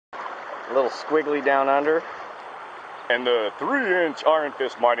A little squiggly down under. And the 3-inch iron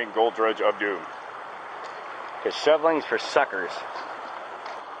fist mining gold dredge of doom. Because shoveling's for suckers.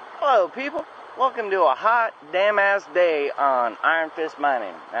 Hello people, welcome to a hot damn ass day on iron fist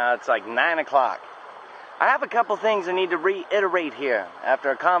mining. Now it's like 9 o'clock. I have a couple things I need to reiterate here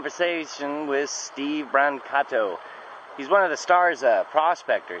after a conversation with Steve Brancato. He's one of the stars of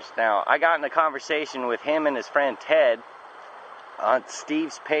Prospectors. Now, I got in a conversation with him and his friend Ted on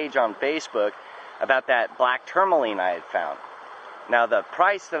Steve's page on Facebook about that black tourmaline I had found. Now, the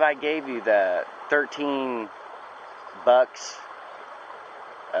price that I gave you, the 13 bucks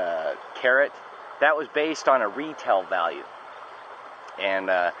carat, that was based on a retail value. And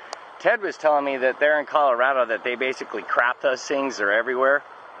Ted was telling me that they're in Colorado that they basically crap those things. They're everywhere.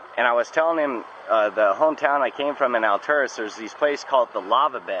 And I was telling him the hometown I came from in Alturas, there's these places called the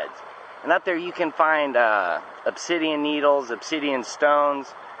lava beds. And up there you can find obsidian needles, obsidian stones,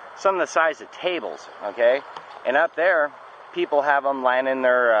 some of the size of tables, okay? And up there, people have them lying in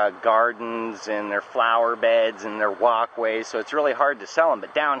their gardens and their flower beds and their walkways, so it's really hard to sell them.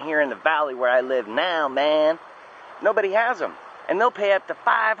 But down here in the valley where I live now, man, nobody has them. And they'll pay up to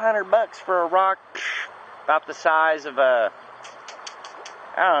 500 bucks for a rock about the size of a,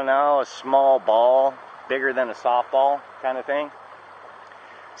 I don't know, a small ball, bigger than a softball kind of thing.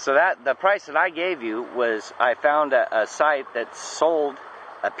 So that the price that I gave you was, I found a site that sold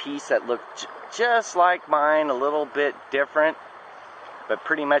a piece that looked just like mine, a little bit different, but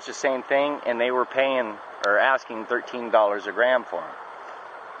pretty much the same thing, and they were paying, or asking $13 a gram for them.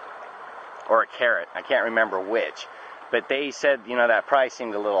 Or a carat, I can't remember which. But they said, you know, that price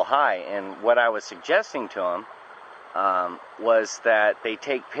seemed a little high, and what I was suggesting to them was that they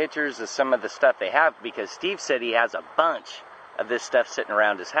take pictures of some of the stuff they have, because Steve said he has a bunch of this stuff sitting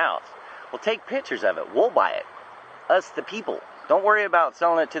around his house. Well, take pictures of it. We'll buy it. Us, the people. Don't worry about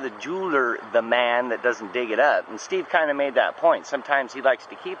selling it to the jeweler, the man that doesn't dig it up. And Steve kind of made that point. Sometimes he likes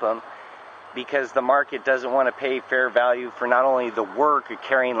to keep them because the market doesn't want to pay fair value for not only the work of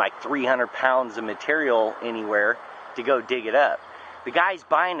carrying like 300 pounds of material anywhere to go dig it up. The guys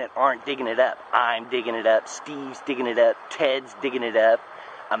buying it aren't digging it up. I'm digging it up. Steve's digging it up. Ted's digging it up.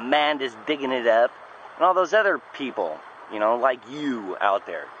 Amanda's digging it up. And all those other people, you know, like you out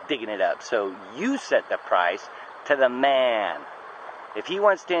there, digging it up. So you set the price to the man. If he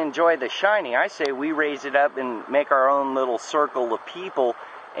wants to enjoy the shiny, I say we raise it up and make our own little circle of people,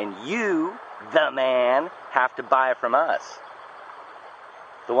 and you, the man, have to buy from us,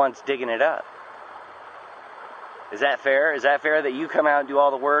 the ones digging it up. Is that fair? Is that fair that you come out and do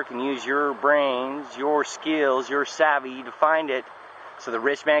all the work and use your brains, your skills, your savvy to find it so the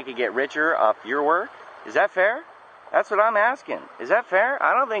rich man can get richer off your work? Is that fair? That's what I'm asking. Is that fair?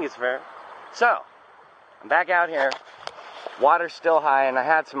 I don't think it's fair. So, I'm back out here. Water's still high, and I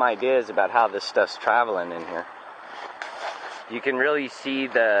had some ideas about how this stuff's traveling in here. You can really see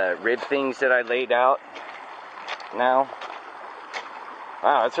the rib things that I laid out now.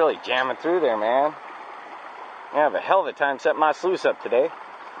 Wow, it's really jamming through there, man. I have a hell of a time setting my sluice up today.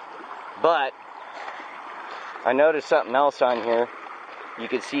 But I noticed something else on here. You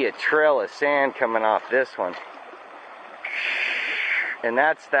can see a trail of sand coming off this one. And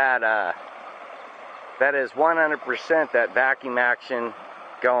that's that is 100% that vacuum action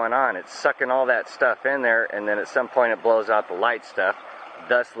going on. It's sucking all that stuff in there, and then at some point it blows out the light stuff,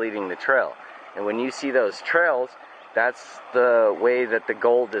 thus leaving the trail. And when you see those trails, that's the way that the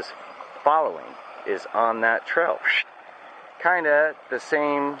gold is following, is on that trail. Kind of the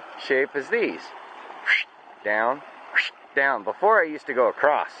same shape as these. Down, down. Before I used to go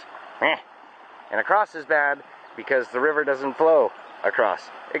across. And across is bad because the river doesn't flow across.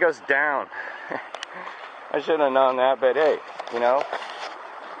 It goes down. I should have known that, but hey, you know,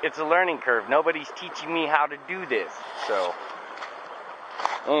 it's a learning curve. Nobody's teaching me how to do this. So,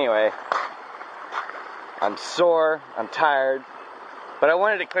 anyway, I'm sore, I'm tired, but I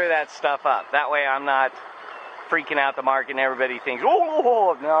wanted to clear that stuff up. That way I'm not freaking out the market and everybody thinks,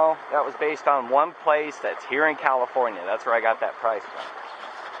 oh, no, that was based on one place that's here in California. That's where I got that price from.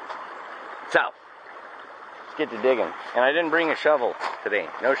 So, let's get to digging. And I didn't bring a shovel today,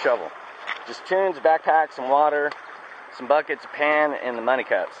 no shovel. Just tunes, backpack, some water, some buckets, a pan, and the money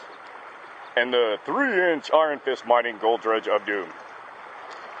cups. And the 3-inch iron fist mining gold dredge of doom.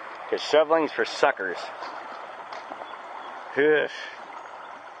 Because shoveling's for suckers. You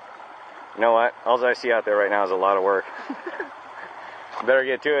know what? All I see out there right now is a lot of work. Better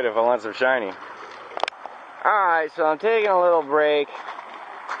get to it if I want some shiny. Alright, so I'm taking a little break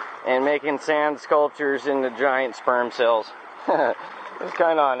and making sand sculptures into giant sperm cells. It's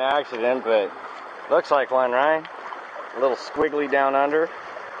kind of an accident, but looks like one, right? A little squiggly down under.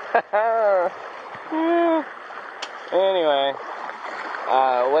 Anyway,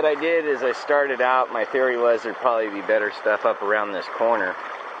 what I did is I started out, my theory was there'd probably be better stuff up around this corner.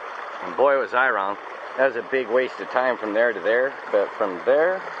 And boy, was I wrong. That was a big waste of time from there to there, but from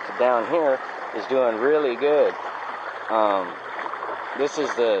there to down here is doing really good. This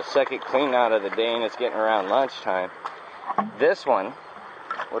is the second clean out of the day, and it's getting around lunchtime. This one,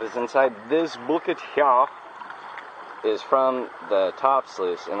 what is inside this bucket here, is from the top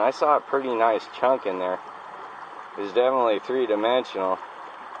sluice, and I saw a pretty nice chunk in there. It's definitely three-dimensional,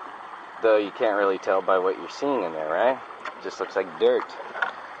 though you can't really tell by what you're seeing in there, right? It just looks like dirt.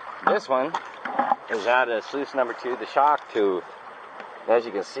 This one is out of sluice number 2, the shock tooth. As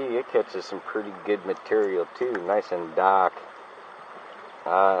you can see, it catches some pretty good material too, nice and dark.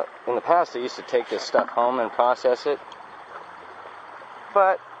 In the past, I used to take this stuff home and process it,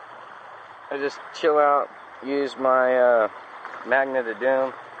 but I just chill out, use my magnet of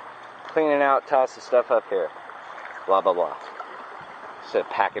doom, clean it out, toss the stuff up here, blah blah blah. Instead of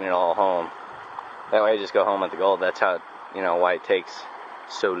packing it all home. That way I just go home with the gold. That's how, you know, why it takes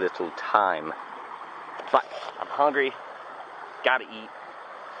so little time. But I'm hungry, gotta eat.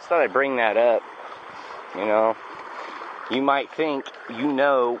 Just thought I'd bring that up. You know, you might think you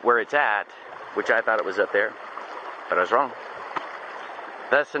know where it's at, which I thought it was up there, but I was wrong.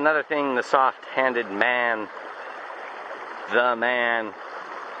 That's another thing the soft-handed man, the man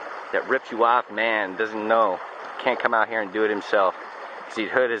that rips you off, man, doesn't know. Can't come out here and do it himself, because he'd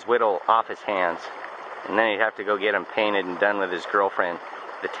hood his whittle off his hands, and then he'd have to go get him painted and done with his girlfriend,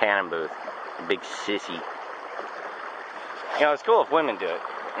 the tanning booth, the big sissy. You know, it's cool if women do it.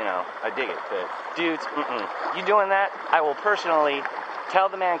 You know, I dig it, but dudes, you doing that, I will personally tell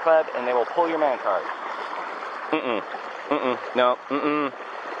the man club, and they will pull your man card. No,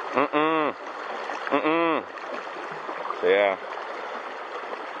 So yeah.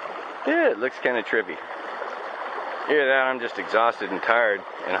 Yeah, it looks kind of trippy. Either that, I'm just exhausted and tired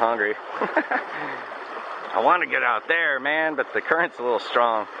and hungry. I want to get out there, man, but the current's a little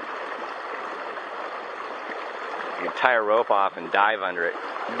strong. You can tie a rope off and dive under it.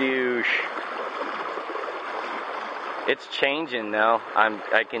 Douche. It's changing though.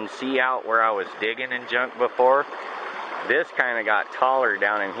 I can see out where I was digging and junk before. This kind of got taller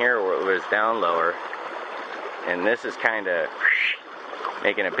down in here where it was down lower. And this is kind of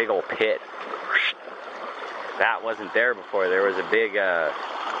making a big old pit. That wasn't there before. There was a big,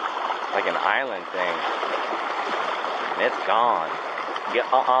 like an island thing. And it's gone. Get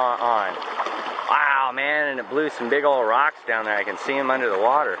on. Wow, man, and it blew some big old rocks down there. I can see them under the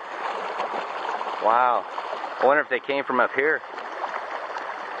water. Wow. I wonder if they came from up here.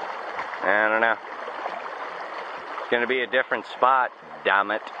 I don't know. It's going to be a different spot,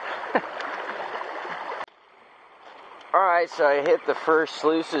 damn it. Alright, so I hit the first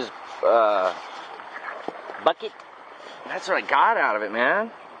sluice's bucket. That's what I got out of it, man.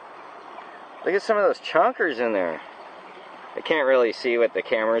 Look at some of those chunkers in there. I can't really see what the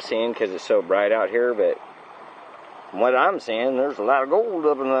camera's seeing because it's so bright out here, but from what I'm seeing, there's a lot of gold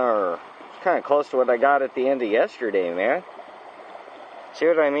up in there. It's kind of close to what I got at the end of yesterday, man. See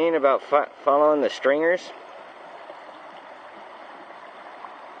what I mean about following the stringers?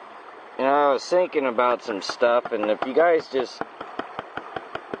 You know, I was thinking about some stuff, and if you guys just...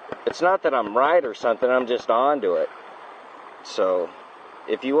 It's not that I'm right or something, I'm just onto it. So,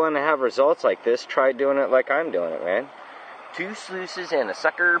 if you want to have results like this, try doing it like I'm doing it, man. 2 sluices and a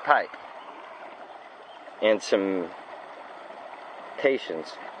sucker pipe. And some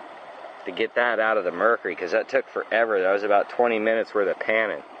patience to get that out of the mercury, because that took forever. That was about 20 minutes worth of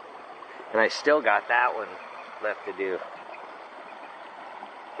panning. And I still got that one left to do.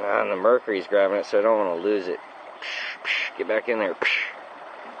 And the mercury's grabbing it, so I don't want to lose it. Get back in there.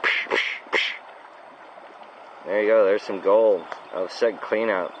 There you go, there's some gold. I'll set clean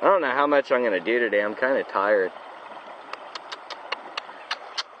out. I don't know how much I'm going to do today. I'm kind of tired.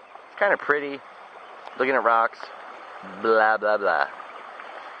 It's kind of pretty. Looking at rocks. Blah, blah, blah.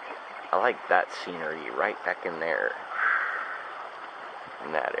 I like that scenery right back in there.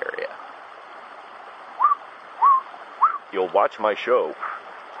 In that area. You'll watch my show.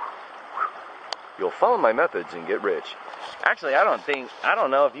 You'll follow my methods and get rich. Actually, I don't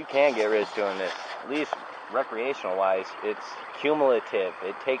know if you can get rich doing this. At least recreational wise, it's cumulative.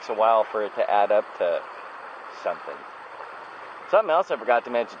 It takes a while for it to add up to something. Something else I forgot to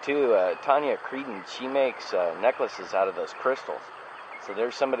mention too, Tanya Creedon, she makes necklaces out of those crystals. So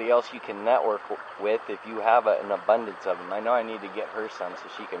there's somebody else you can network with if you have an abundance of them. I know I need to get her some so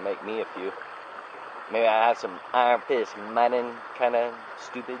she can make me a few. Maybe I have some iron fist mining kind of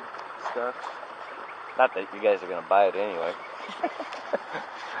stupid stuff. Not that you guys are going to buy it anyway.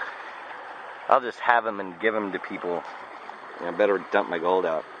 I'll just have them and give them to people. You know, better dump my gold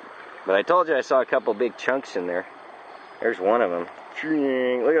out. But I told you I saw a couple big chunks in there. There's one of them.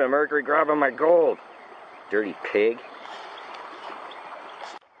 Look at the mercury grabbing my gold. Dirty pig.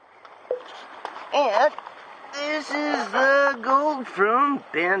 And this is the gold from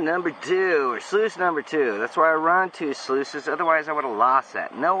band number 2, or sluice number 2. That's why I run 2 sluices, otherwise I would have lost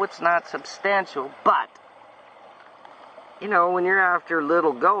that. No, it's not substantial, but, you know, when you're after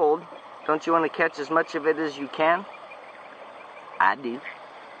little gold, don't you want to catch as much of it as you can? I do.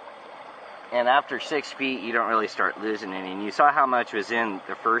 And after 6 feet, you don't really start losing any. And you saw how much was in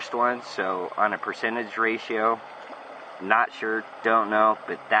the first one, so on a percentage ratio, not sure, don't know,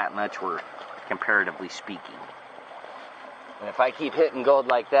 but that much worth, comparatively speaking. And if I keep hitting gold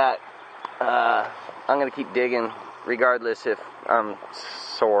like that, I'm going to keep digging, regardless if I'm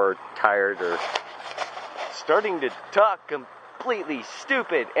sore, tired, or starting to talk completely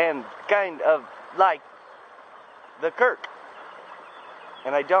stupid and kind of like the Kirk.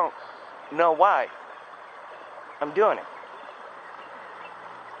 And I don't know why I'm doing it.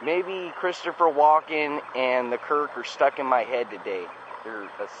 Maybe Christopher Walken and the Kirk are stuck in my head today. They're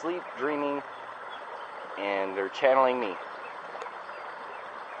asleep, dreaming, and they're channeling me.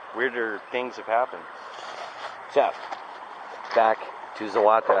 Weirder things have happened. So, back to the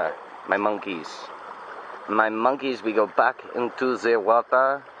water. My monkeys. My monkeys, we go back into the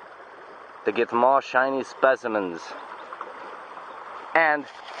water to get more shiny specimens. And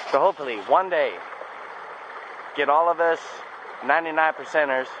to hopefully one day get all of us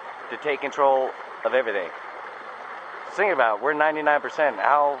 99%ers to take control of everything. Just think about it, we're 99%.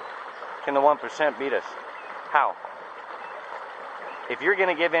 How can the 1% beat us? How? If you're going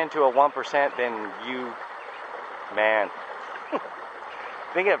to give in to a 1%, then you, man.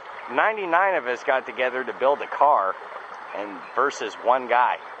 Think if 99 of us got together to build a car and versus one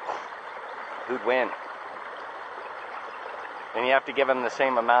guy, who'd win? And you have to give them the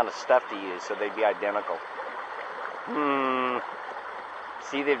same amount of stuff to use, so they'd be identical.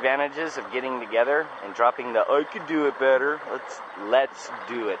 See the advantages of getting together and dropping the, I could do it better. Let's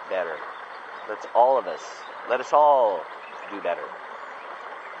do it better. Let's all of us. Let us all do better.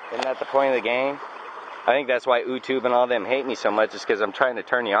 Isn't that the point of the game? I think that's why YouTube and all them hate me so much, is because I'm trying to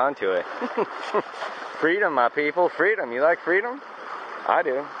turn you on to it. Freedom, my people. Freedom. You like freedom? I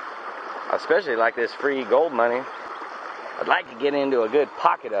do. I especially like this free gold money. I'd like to get into a good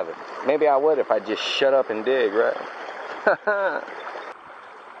pocket of it. Maybe I would if I just shut up and dig, right?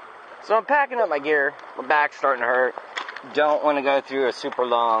 So I'm packing up my gear. My back's starting to hurt. Don't want to go through a super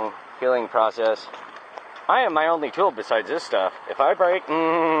long healing process. I am my only tool besides this stuff. If I break,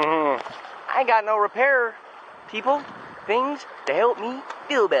 I ain't got no repair, people, things to help me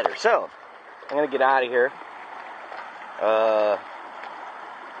feel better. So, I'm going to get out of here.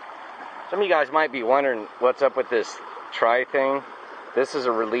 Some of you guys might be wondering what's up with this try thing. This is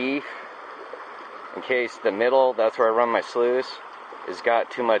a relief in case the middle, that's where I run my sluice, has got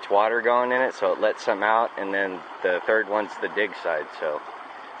too much water going in it, so it lets some out, and then the third one's the dig side, so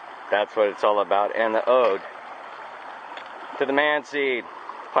that's what it's all about. And the ode to the man seed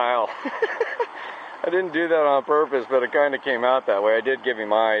pile. I didn't do that on purpose, but it kind of came out that way. I did give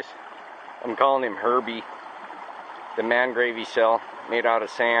him eyes. I'm calling him Herbie, the man gravy cell made out of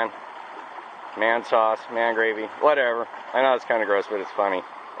sand. Man sauce, man gravy, whatever. I know it's kind of gross, but it's funny.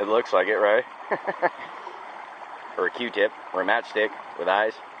 It looks like it, right? Or a Q-tip, or a matchstick with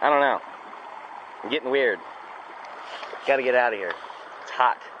eyes. I don't know. I'm getting weird. Gotta get out of here. It's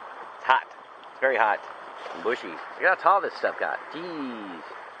hot. It's hot. It's very hot. And bushy. Look how tall this stuff got. Jeez.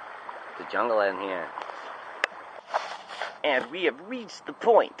 It's a jungle in here. And we have reached the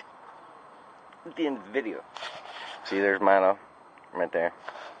point at the end of the video. See, there's Milo. Right there.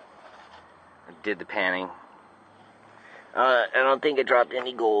 I did the panning. I don't think I dropped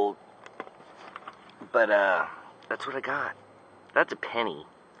any gold. But, that's what I got. That's a penny.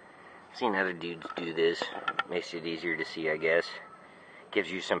 I've seen other dudes do this. Makes it easier to see, I guess. Gives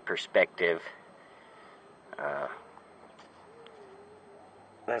you some perspective.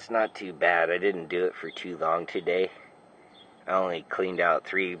 That's not too bad. I didn't do it for too long today. I only cleaned out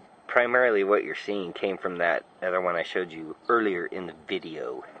 3. Primarily what you're seeing came from that other one I showed you earlier in the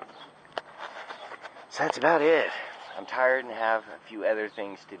video. So that's about it. I'm tired and have a few other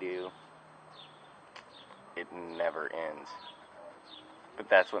things to do. It never ends. But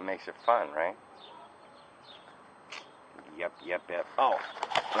that's what makes it fun, right? Yep. Oh,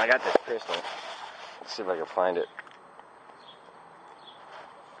 and I got this pistol. Let's see if I can find it.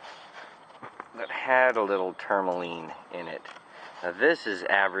 That had a little tourmaline in it. Now this is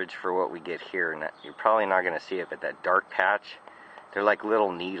average for what we get here. And you're probably not going to see it, but that dark patch, they're like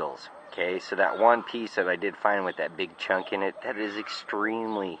little needles. Okay, so that one piece that I did find with that big chunk in it, that is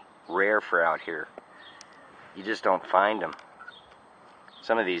extremely rare for out here. You just don't find them.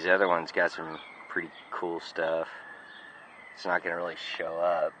 Some of these other ones got some pretty cool stuff. It's not going to really show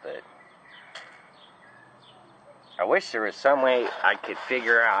up, but I wish there was some way I could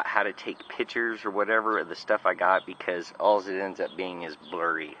figure out how to take pictures or whatever of the stuff I got, because all it ends up being is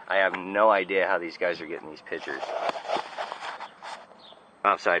blurry. I have no idea how these guys are getting these pictures.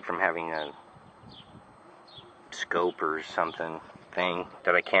 Aside from having a scope or something thing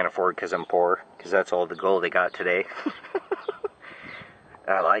that I can't afford because I'm poor, because that's all the gold they got today.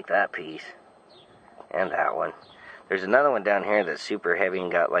 I like that piece. And that one. There's another one down here that's super heavy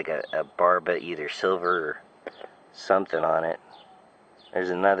and got like a barb of either silver or something on it. There's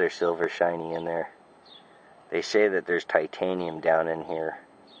another silver shiny in there. They say that there's titanium down in here.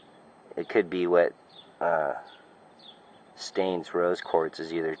 It could be what stains rose quartz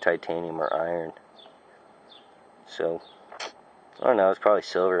is either titanium or iron. So, I don't know, it's probably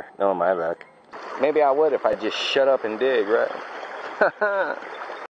silver. No, my luck. Maybe I would if I just shut up and dig, right?